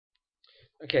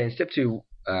Okay, in step two,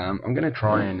 I'm going to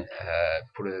try and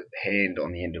put a hand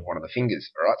on the end of one of the fingers.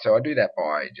 Alright, so I do that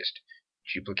by just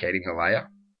duplicating the layer.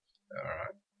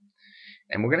 Alright,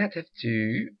 and we're going to have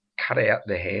to cut out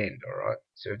the hand. Alright,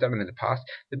 so we've done it in the past.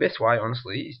 The best way,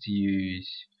 honestly, is to use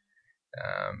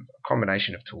a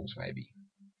combination of tools, maybe.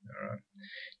 Alright,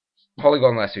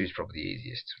 polygon lasso is probably the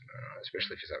easiest,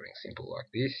 especially for something simple like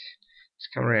this.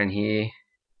 Just come around here,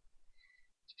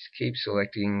 just keep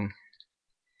selecting.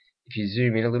 If you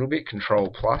zoom in a little bit, Control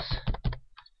plus,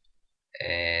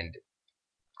 and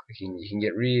you can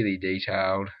get really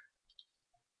detailed.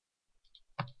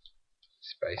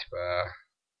 Spacebar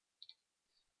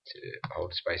to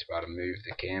hold spacebar to move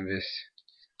the canvas.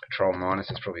 Control minus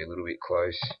is probably a little bit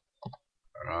close.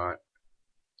 Alright.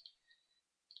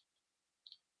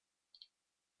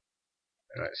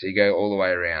 Alright, so you go all the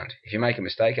way around. If you make a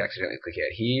mistake, accidentally click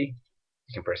out here,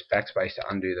 you can press backspace to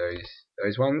undo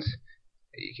those ones.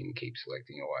 You can keep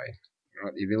selecting away.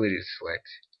 Alright, the ability to select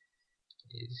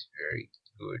is very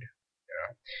good.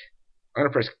 Alright. I'm going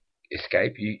to press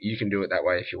escape. You can do it that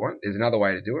way if you want. There's another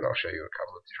way to do it. I'll show you a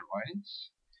couple of different ways.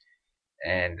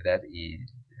 And that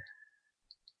is,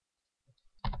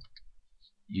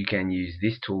 you can use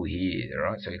this tool here.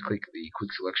 Alright, so you click the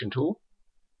quick selection tool.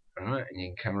 Alright, and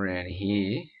you can come around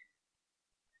here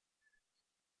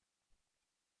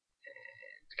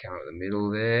and come up the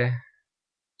middle there.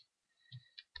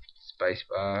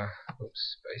 Spacebar,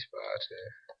 spacebar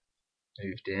to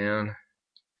move down.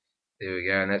 There we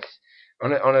go, and that's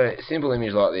on a simple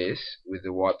image like this with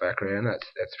the white background.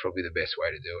 That's probably the best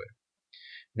way to do it.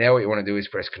 Now what you want to do is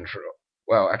press Control.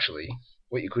 Well, actually,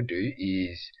 what you could do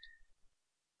is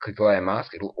click the layer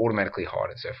mask. It'll automatically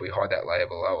hide it. So if we hide that layer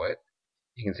below it,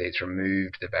 you can see it's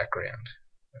removed the background.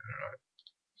 Alright.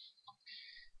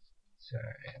 So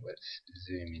let's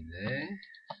zoom in there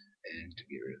and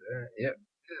get rid of that. Yep,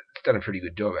 it's done a pretty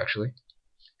good job actually.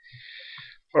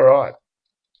 Alright,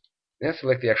 now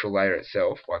select the actual layer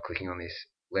itself by clicking on this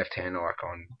left hand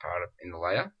icon part in the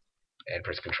layer and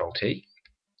press Ctrl T.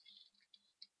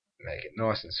 Make it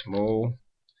nice and small.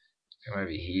 Come over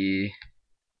here,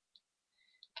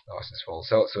 nice and small,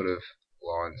 so it sort of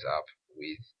lines up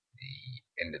with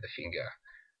the end of the finger.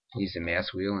 Use the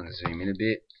mouse wheel and zoom in a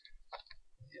bit.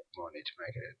 Might need to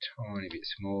make it a tiny bit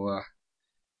smaller.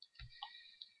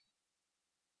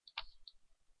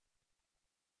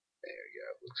 There we go.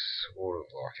 It looks sort of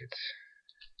like it's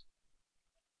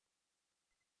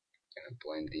going to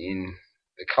blend in.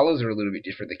 The colours are a little bit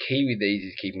different. The key with these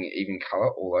is keeping it even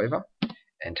colour all over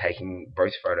and taking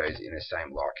both photos in the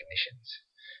same light conditions.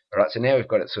 Alright, so now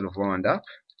we've got it sort of lined up.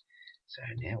 So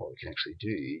now what we can actually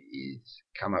do is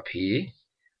come up here.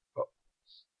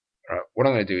 Alright, what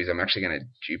I'm going to do is I'm actually going to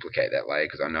duplicate that layer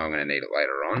because I know I'm going to need it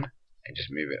later on and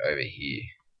just move it over here.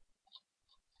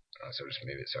 Alright, so I'll just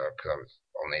move it so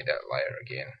I'll need that layer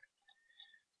again.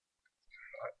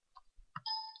 Alright,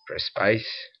 press space,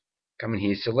 come in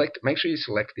here, make sure you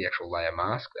select the actual layer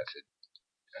mask. That's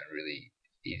a really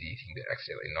easy thing to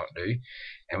accidentally not do.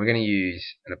 And we're going to use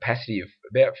an opacity of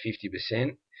about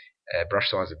 50%, brush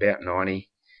size about 90.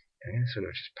 And I'm going to sort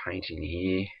of just paint in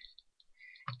here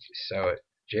just so it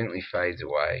gently fades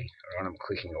away. Alright, I'm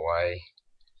clicking away.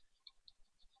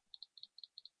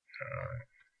 Alright,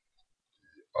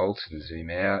 Alt and zoom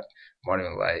out. Might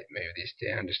even move this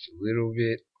down just a little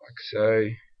bit, like so.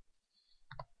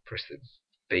 Press the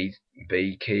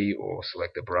B key or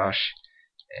select the brush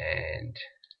and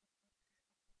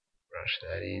brush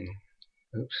that in.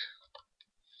 Oops.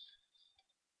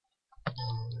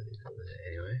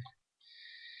 Anyway.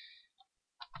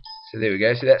 So there we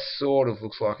go. So that sort of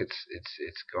looks like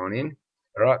it's gone in.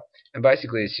 Alright. And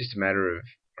basically it's just a matter of,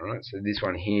 alright, so this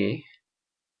one here,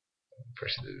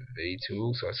 press the V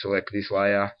tool, so I select this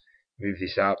layer, move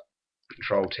this up,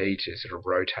 Control T to sort of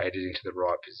rotate it into the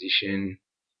right position.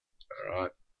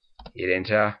 Alright, hit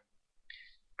enter.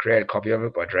 Create a copy of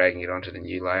it by dragging it onto the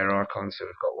new layer icon, so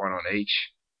we've got one on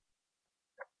each.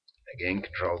 Again,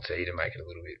 Control T to make it a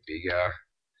little bit bigger.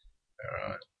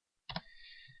 Alright,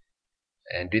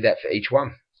 and do that for each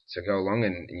one. So go along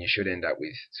and you should end up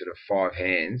with sort of 5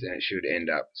 hands, and it should end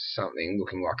up something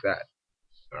looking like that.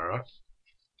 Alright.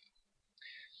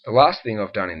 The last thing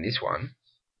I've done in this one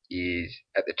is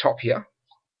at the top here.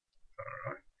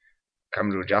 Alright,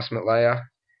 come to adjustment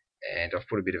layer, and I've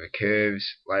put a bit of a curves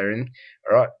layer in.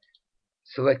 Alright,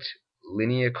 select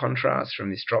linear contrast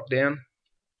from this drop down,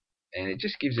 and it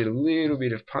just gives it a little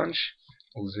bit of punch.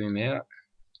 We'll zoom out.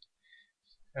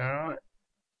 Alright,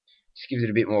 just gives it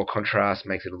a bit more contrast,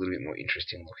 makes it a little bit more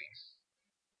interesting looking.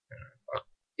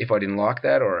 If I didn't like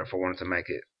that, or if I wanted to make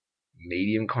it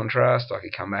medium contrast, I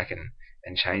could come back and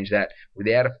and change that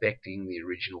without affecting the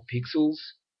original pixels.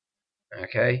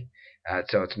 Okay,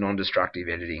 so it's non-destructive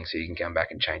editing, so you can come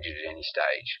back and change it at any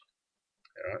stage.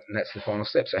 Alright, and that's the final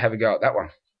step. So have a go at that one.